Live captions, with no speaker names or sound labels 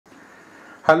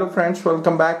Hello friends,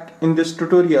 welcome back. In this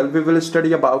tutorial we will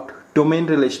study about domain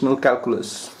relational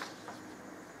calculus.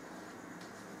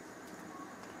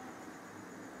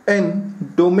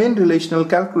 In domain relational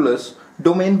calculus,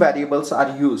 domain variables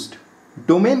are used.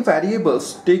 Domain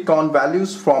variables take on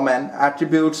values from an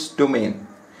attribute's domain.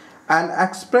 An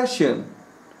expression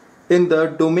in the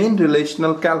domain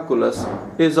relational calculus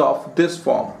is of this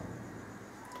form,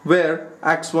 where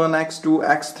x1, x2,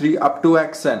 x3 up to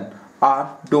xn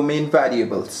are domain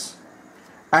variables,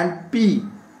 and P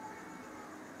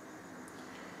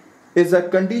is a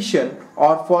condition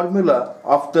or formula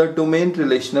of the domain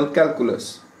relational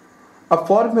calculus. A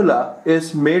formula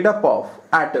is made up of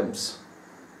atoms.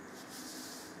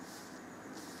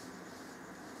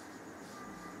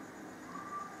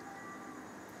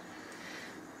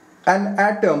 An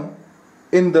atom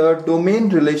in the domain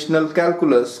relational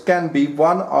calculus can be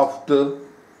one of the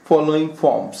following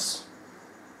forms.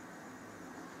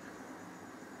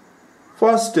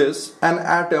 First is an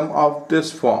atom of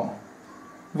this form,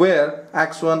 where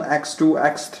x1, x2,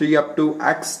 x3 up to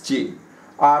xj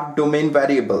are domain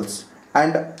variables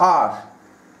and R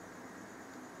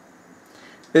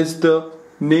is the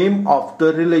name of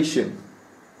the relation.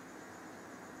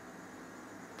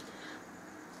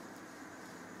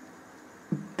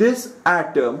 This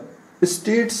atom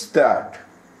states that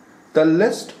the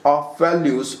list of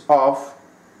values of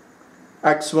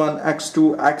x1,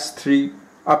 x2, x3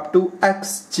 up to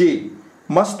xj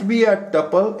must be a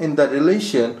tuple in the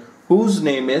relation whose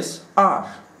name is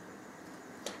R.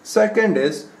 Second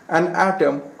is an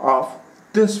atom of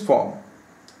this form,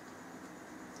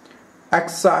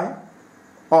 xi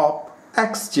of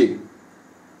xj.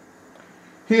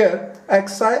 Here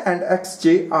xi and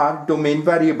xj are domain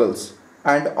variables,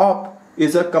 and op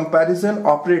is a comparison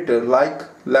operator like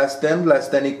less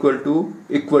than, equal to,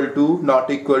 not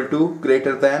equal to,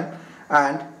 greater than,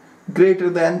 and greater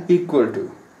than equal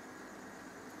to.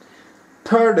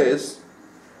 Third is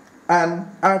an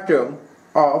atom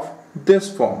of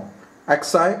this form,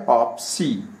 xi of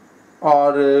c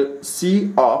or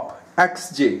c of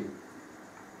xj.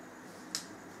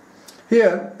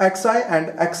 Here xi and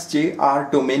xj are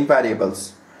domain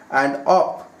variables, and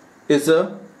op is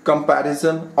a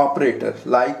comparison operator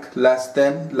like less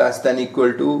than,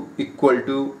 equal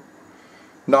to,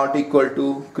 not equal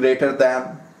to, greater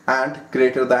than, and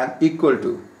greater than equal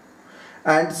to,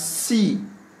 and c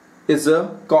is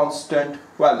a constant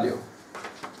value.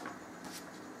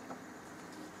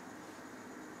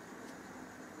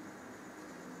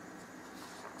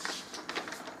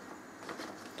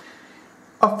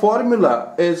 A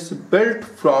formula is built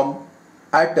from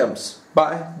atoms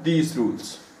by these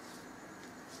rules.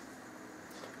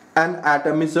 An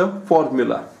atom is a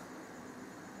formula.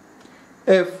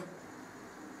 If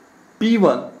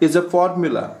P1 is a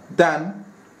formula, then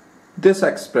this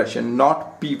expression,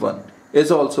 not P1, is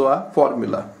also a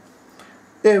formula.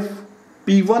 If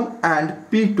P1 and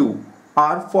P2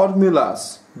 are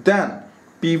formulas, then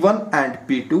P1 and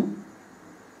P2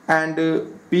 and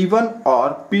P1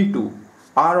 or P2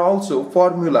 are also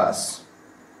formulas.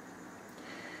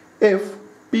 If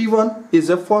P1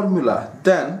 is a formula,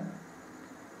 then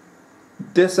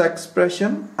this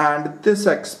expression and this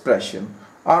expression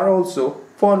are also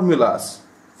formulas,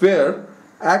 where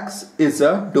x is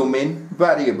a domain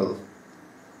variable.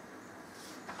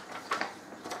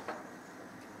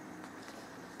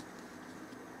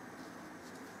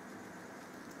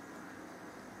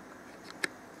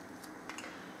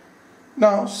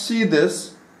 Now see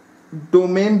this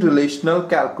domain relational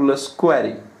calculus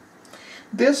query.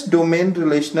 This domain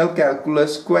relational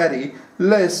calculus query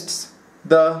lists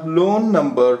the loan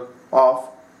number of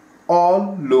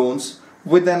all loans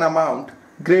with an amount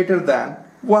greater than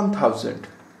 1000.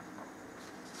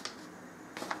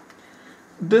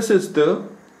 This is the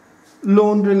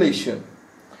loan relation.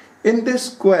 In this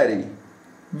query,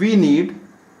 we need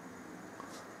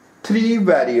three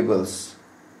variables.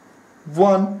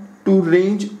 One to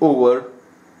range over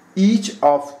each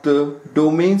of the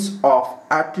domains of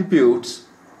attributes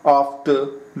of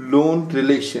the loan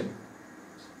relation.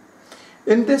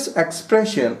 In this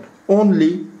expression,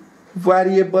 only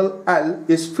variable L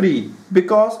is free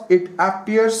because it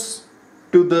appears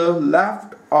to the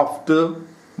left of the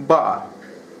bar.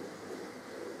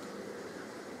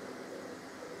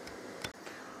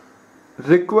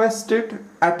 Requested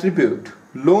attribute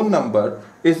loan number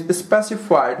is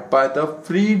specified by the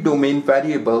free domain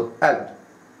variable L.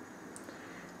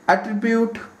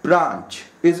 Attribute branch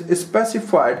is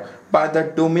specified by the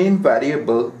domain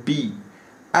variable B,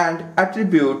 and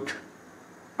attribute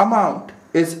amount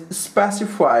is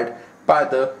specified by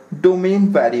the domain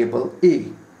variable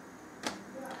A.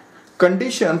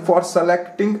 Condition for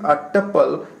selecting a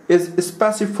tuple is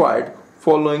specified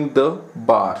following the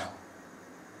bar.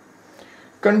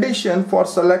 Condition for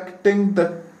selecting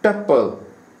the tuple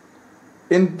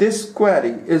in this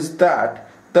query is that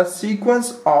the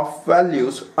sequence of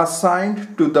values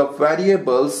assigned to the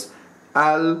variables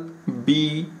L,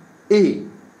 B, A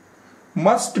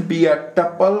must be a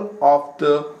tuple of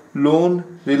the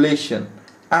lone relation,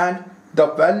 and the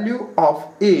value of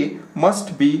A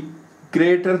must be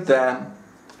greater than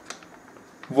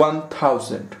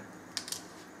 1000.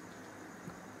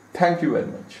 Thank you very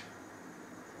much.